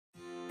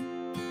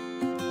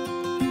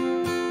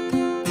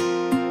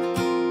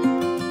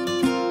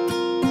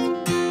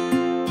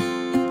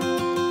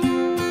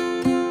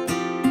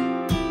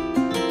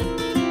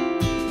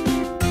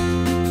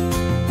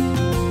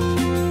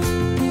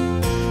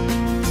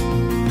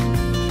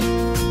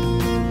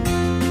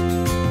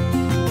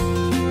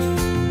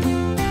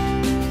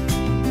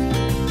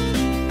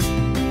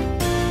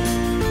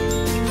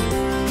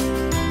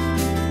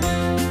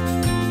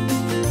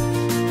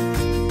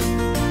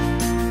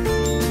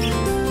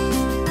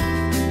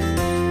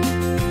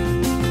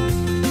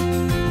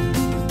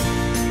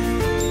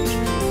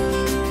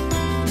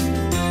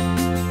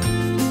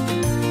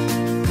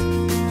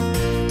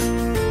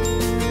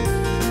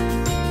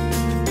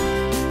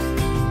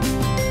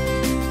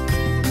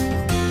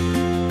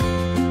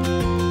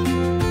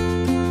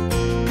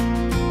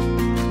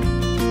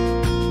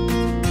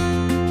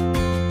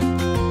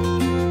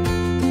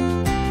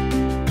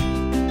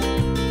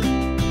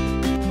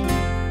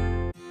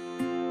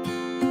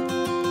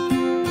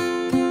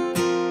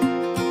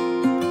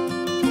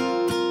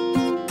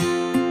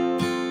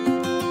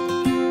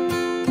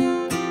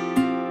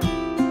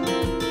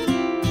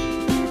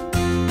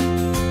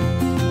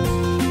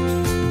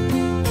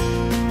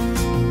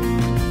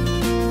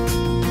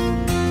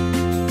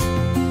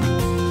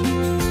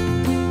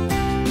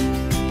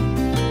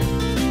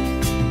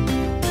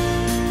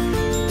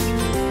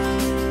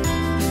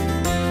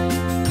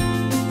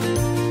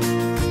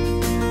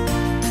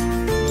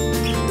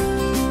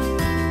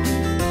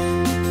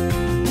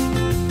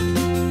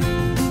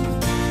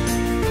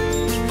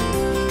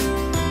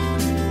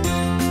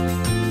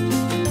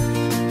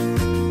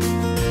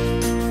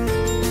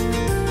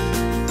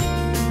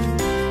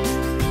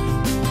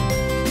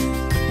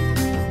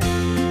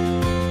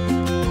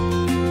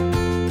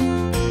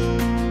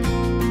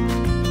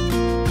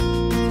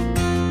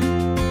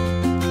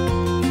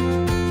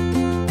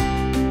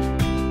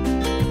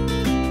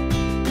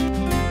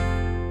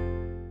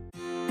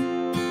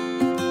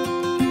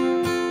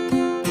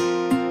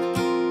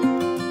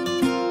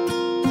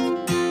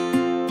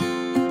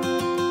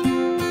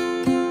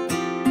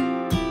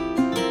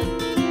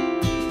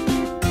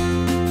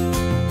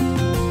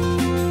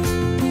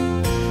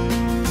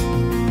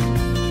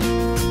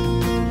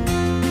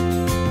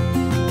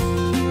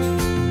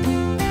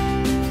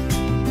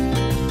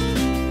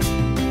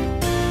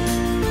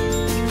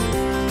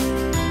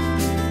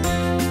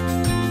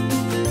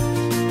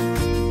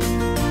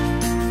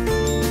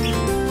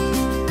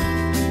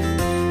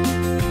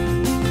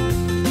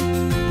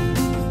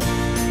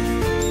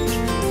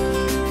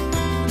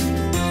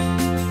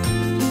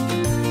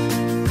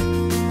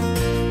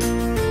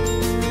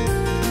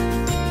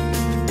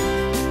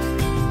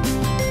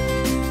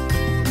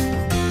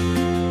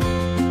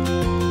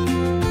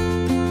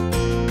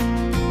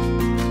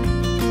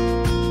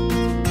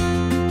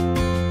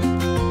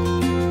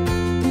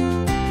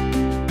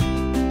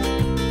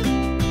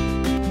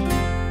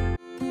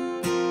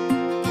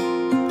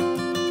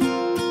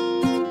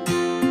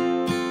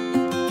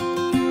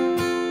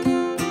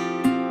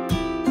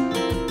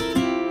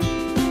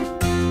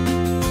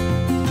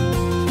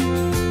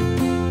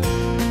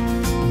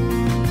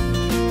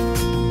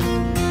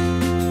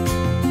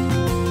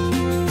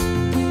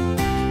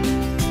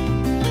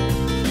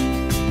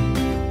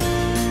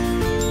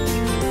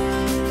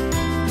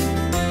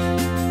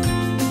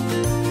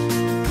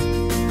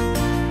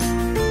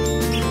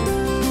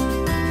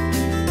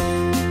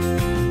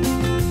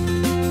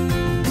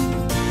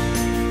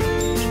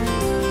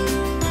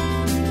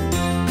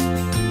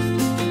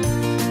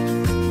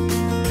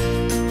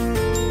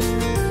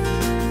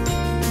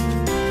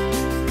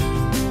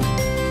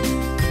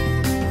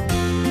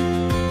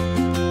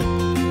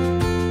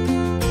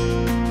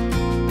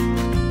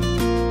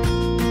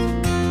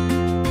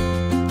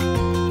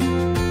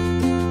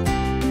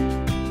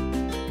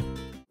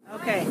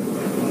Okay.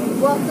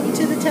 Welcome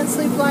to the 10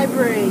 Sleep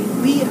Library.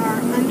 We are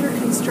under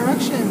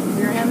construction.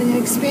 We're having an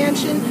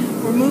expansion.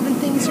 We're moving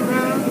things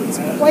around. It's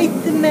quite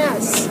the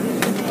mess.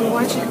 We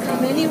want you to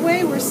come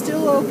anyway. We're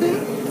still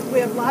open. We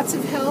have lots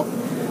of help.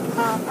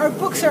 Our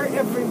books are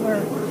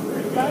everywhere.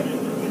 But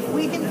if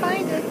we can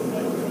find it,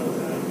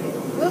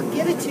 we'll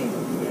get it to you.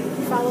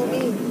 Follow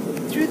me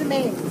through the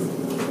maze.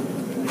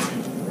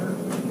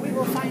 We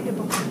will find a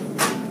book.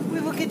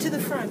 We will get to the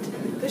front.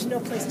 There's no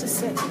place to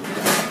sit.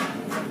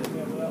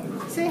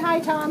 Say hi,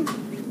 Tom.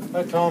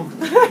 Hi, Tom.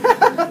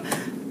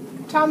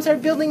 Tom's our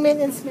building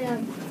maintenance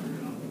man.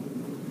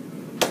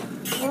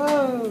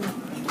 Whoa.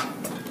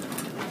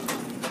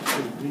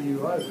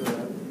 DUI for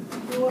that.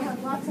 We will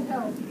have lots of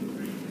help.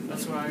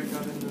 That's why I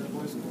got into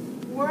boys' school.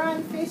 We're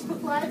on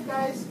Facebook Live,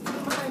 guys. Give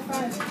them a high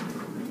five.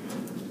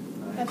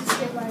 At the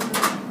State Library.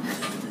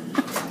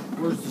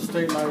 Where's the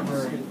state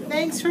library?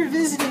 Thanks for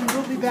visiting.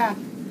 We'll be back.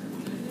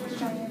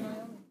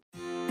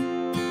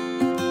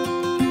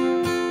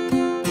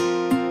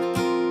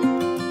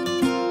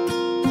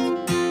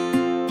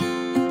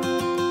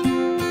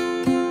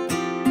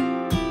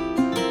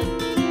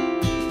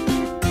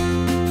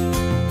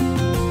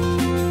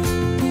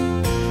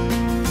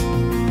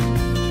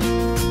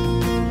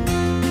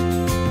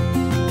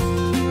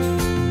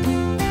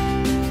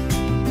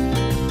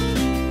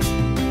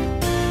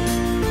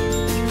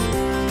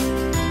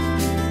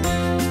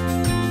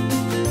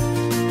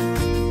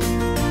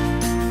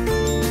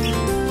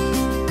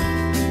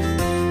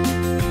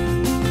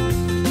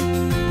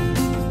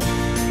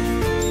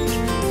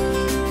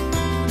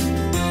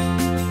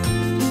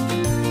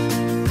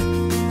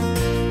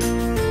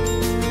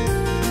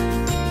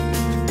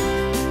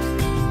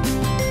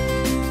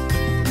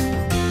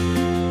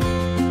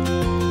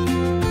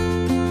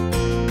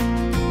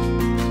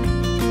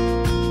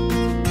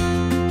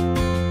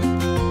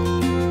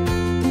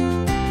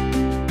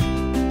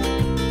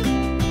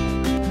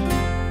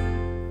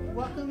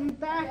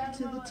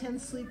 To the 10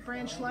 Sleep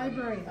Branch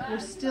Library. We're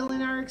still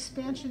in our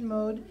expansion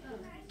mode.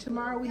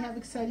 Tomorrow we have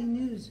exciting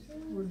news.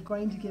 We're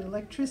going to get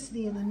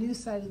electricity in the new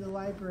side of the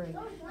library.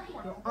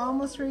 We're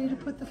almost ready to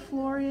put the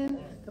floor in.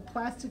 The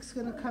plastic's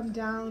going to come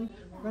down.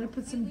 We're going to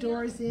put some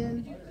doors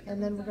in,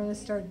 and then we're going to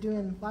start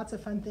doing lots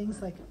of fun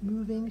things like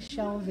moving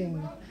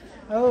shelving.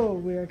 Oh,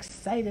 we're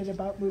excited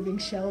about moving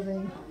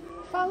shelving.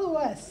 Follow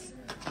us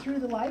through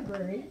the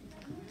library.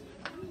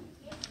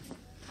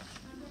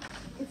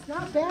 It's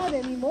not bad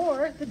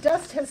anymore. The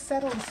dust has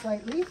settled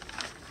slightly.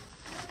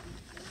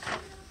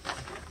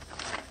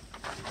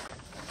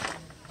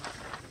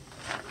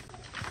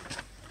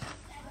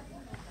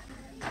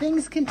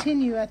 Things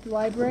continue at the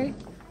library.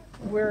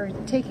 We're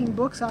taking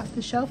books off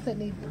the shelf that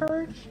need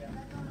purge.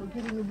 We're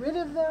getting rid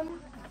of them.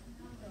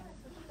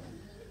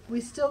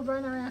 We still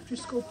run our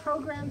after-school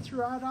program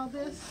throughout all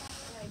this.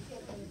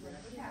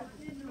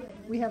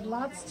 We have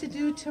lots to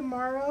do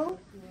tomorrow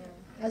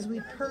as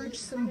we purge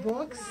some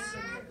books.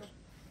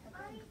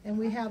 And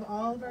we have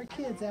all of our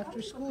kids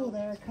after school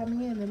that are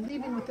coming in and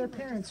leaving with their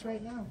parents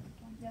right now.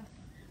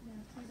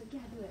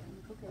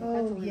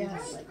 Oh,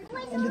 yes.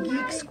 And the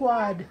Geek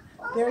Squad,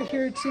 they're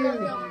here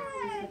too.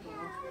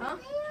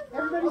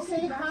 Everybody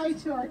say hi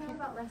to our kids.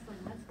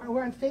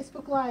 We're on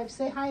Facebook Live.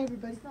 Say hi,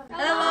 everybody.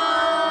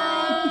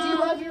 Hello! Do you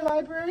love your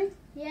library?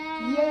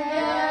 Yes.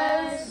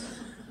 Yes.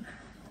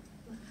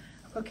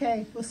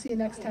 Okay, we'll see you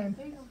next time.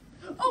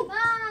 Oh,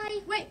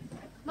 bye. Wait,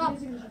 Mom.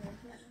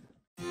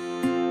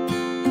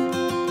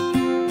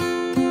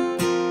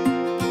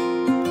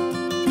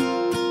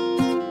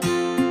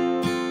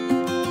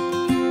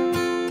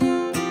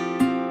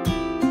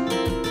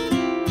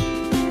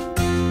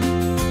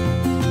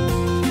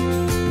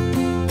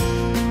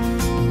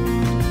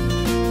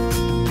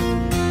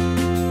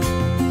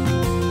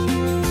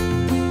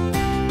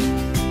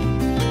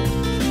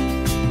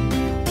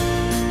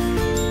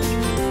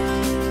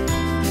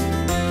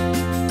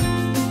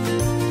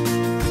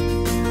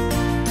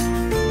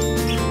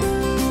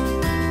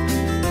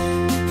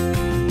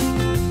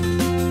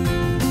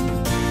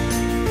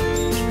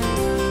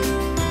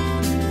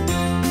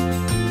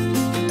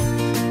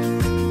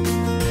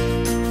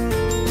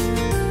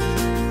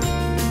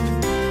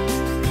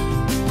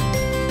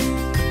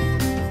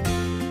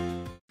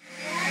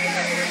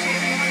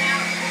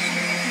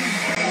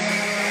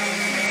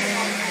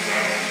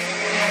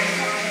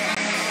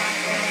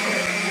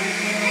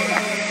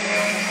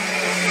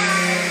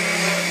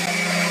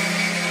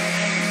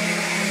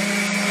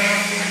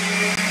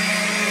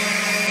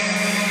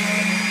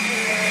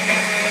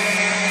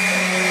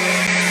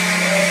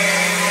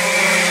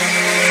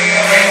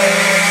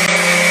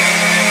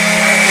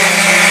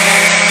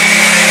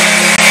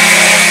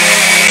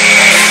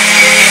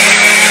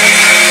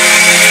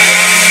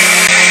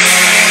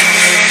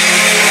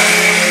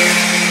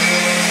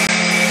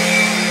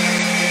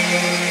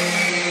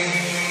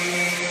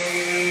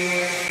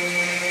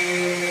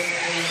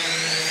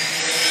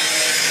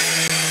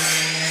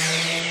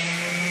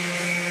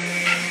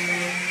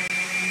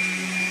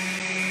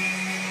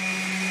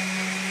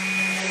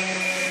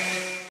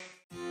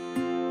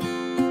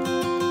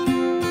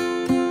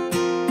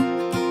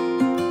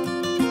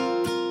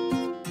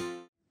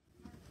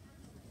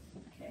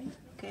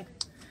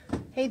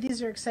 Hey,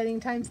 these are exciting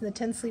times in the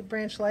 10 Sleep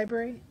Branch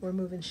Library. We're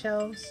moving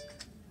shelves,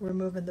 we're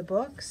moving the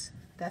books.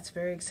 That's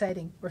very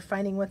exciting. We're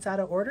finding what's out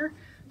of order.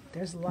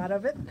 There's a lot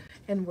of it,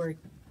 and we're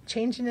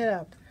changing it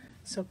up.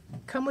 So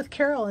come with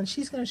Carol, and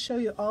she's going to show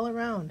you all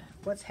around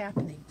what's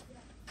happening.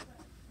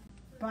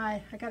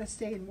 Bye. I got to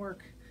stay and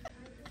work.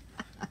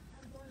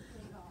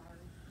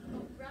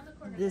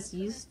 This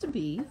used to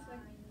be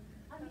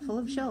full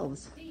of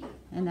shelves,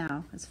 and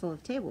now it's full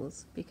of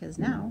tables, because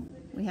now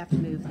we have to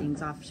move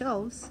things off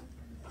shelves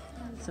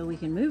so we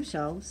can move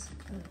shelves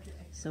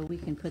so we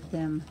can put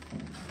them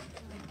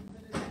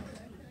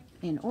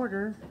in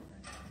order.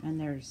 And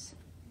there's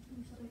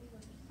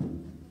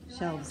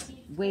shelves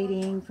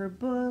waiting for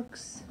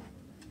books,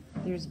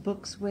 there's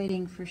books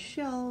waiting for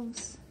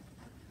shelves,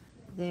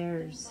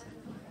 there's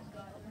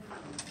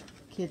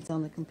kids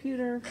on the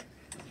computer,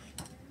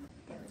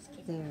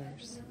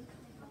 there's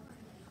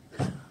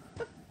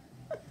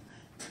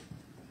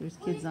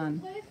kids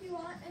on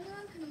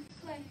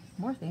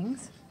more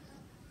things.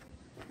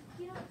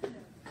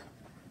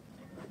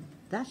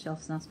 That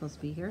shelf's not supposed to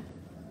be here.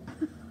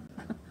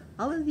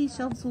 All of these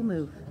shelves will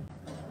move.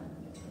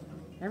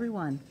 Every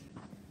one.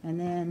 And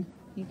then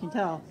you can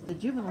tell the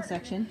juvenile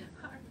section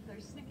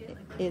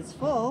is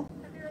full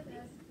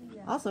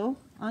also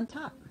on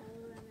top.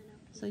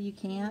 So you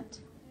can't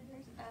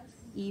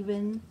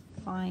even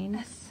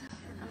find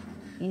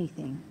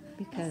anything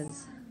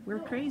because we're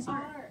crazy.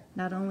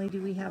 Not only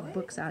do we have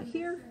books out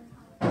here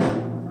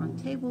on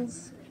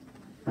tables,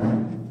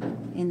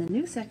 in the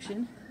new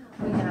section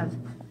we have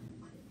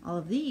all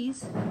of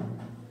these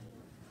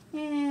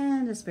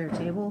and a spare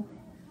table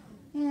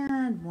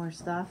and more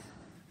stuff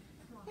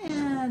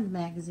and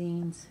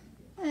magazines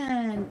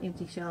and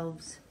empty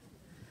shelves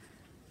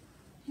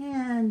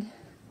and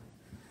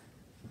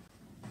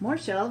more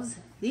shelves.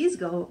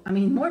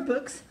 More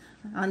books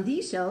on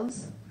these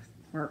shelves,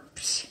 or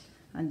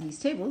on these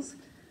tables,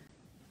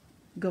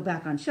 go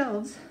back on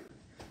shelves,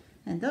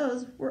 and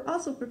those we're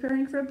also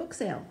preparing for a book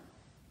sale.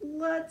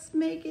 Let's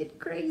make it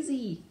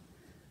crazy.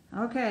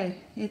 Okay,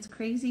 it's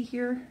crazy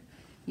here.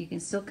 You can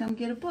still come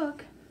get a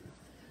book.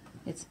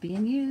 It's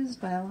being used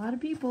by a lot of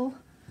people.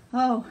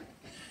 Oh,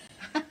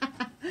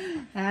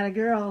 atta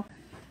girl.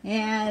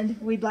 And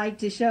we'd like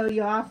to show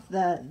you off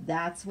the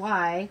That's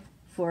Why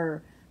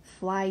for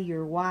Fly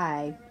Your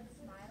Why.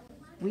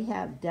 We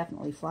have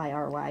definitely Fly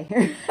Our Why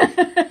here.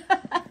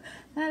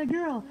 Atta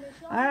girl.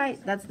 All right,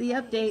 that's the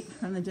update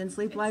from the 10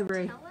 Sleep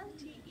Library.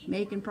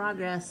 Making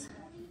progress.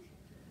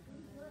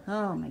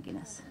 Oh my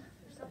goodness.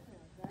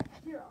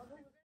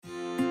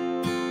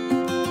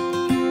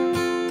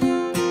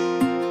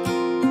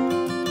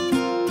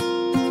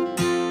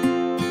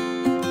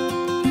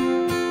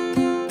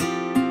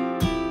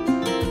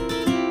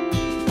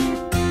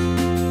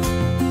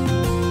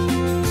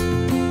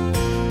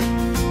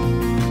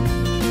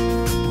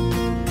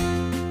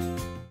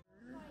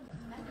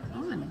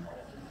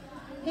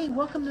 Hey,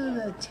 welcome to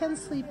the 10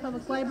 Sleep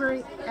Public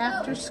Library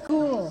After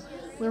School.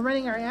 We're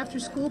running our after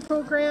school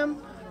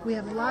program. We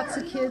have lots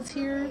of kids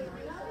here.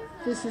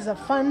 This is a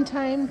fun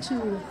time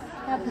to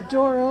have the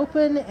door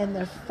open and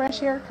the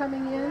fresh air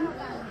coming in.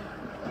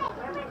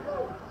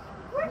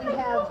 We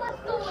have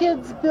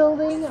kids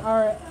building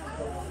our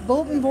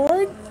bulletin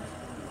board,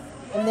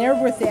 and they're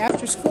with the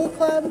after school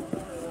club.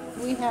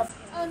 We have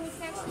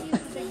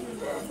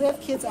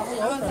kids all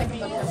over.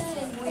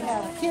 We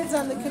have kids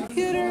on the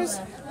computers,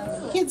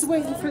 kids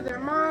waiting for their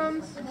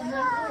moms.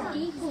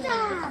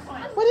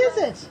 What is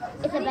it?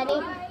 It's a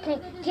bunny.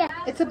 Yeah.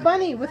 It's a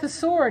bunny with a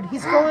sword.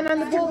 He's going on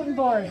the bulletin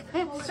board.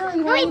 Sorry,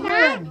 how are you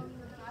doing?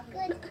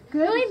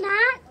 Good? No, he's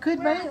not.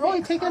 Good bunny? Oh,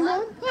 you taking them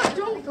home?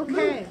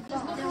 Okay.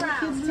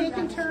 Kids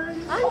taking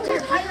turns,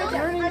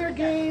 learning their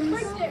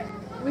games.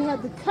 We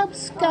have the Cub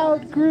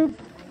Scout group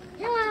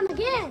Here I am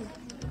again.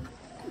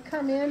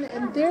 come in,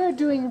 and they're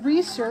doing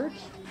research.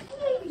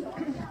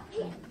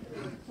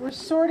 We're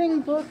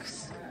sorting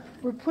books.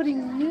 We're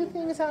putting new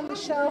things on the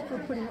shelf. We're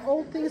putting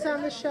old things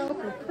on the shelf.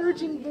 We're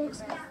purging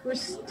books. We're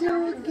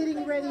still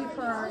getting ready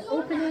for our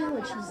opening,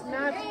 which is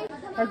not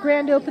our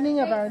grand opening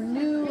of our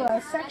new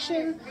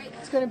section.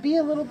 It's going to be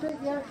a little bit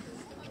yet.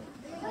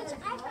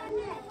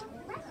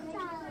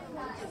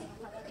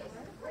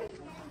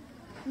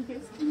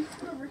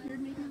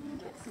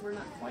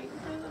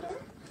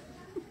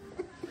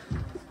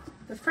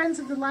 The Friends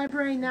of the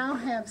Library now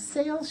have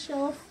sales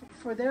shelf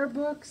for their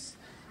books,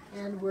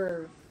 and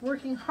we're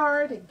working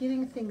hard at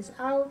getting things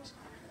out.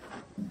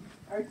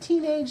 Our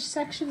teenage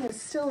section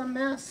is still a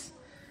mess,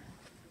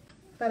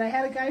 but I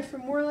had a guy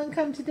from Moreland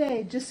come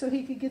today just so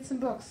he could get some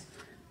books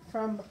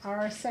from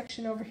our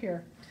section over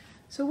here.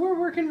 So we're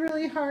working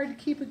really hard to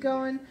keep it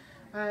going.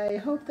 I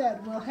hope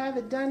that we'll have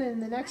it done in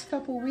the next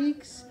couple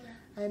weeks.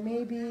 I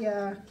may be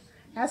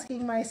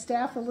asking my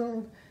staff a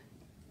little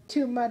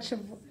too much of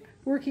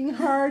working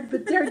hard,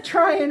 but they're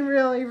trying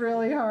really,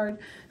 really hard.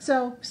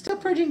 So still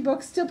purging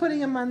books, still putting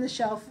them on the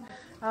shelf.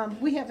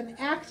 We have an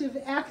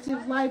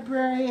active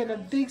library and a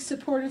big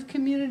supportive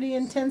community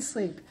in 10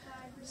 Sleep.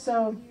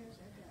 So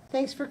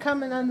thanks for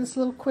coming on this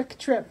little quick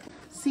trip.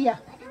 See ya.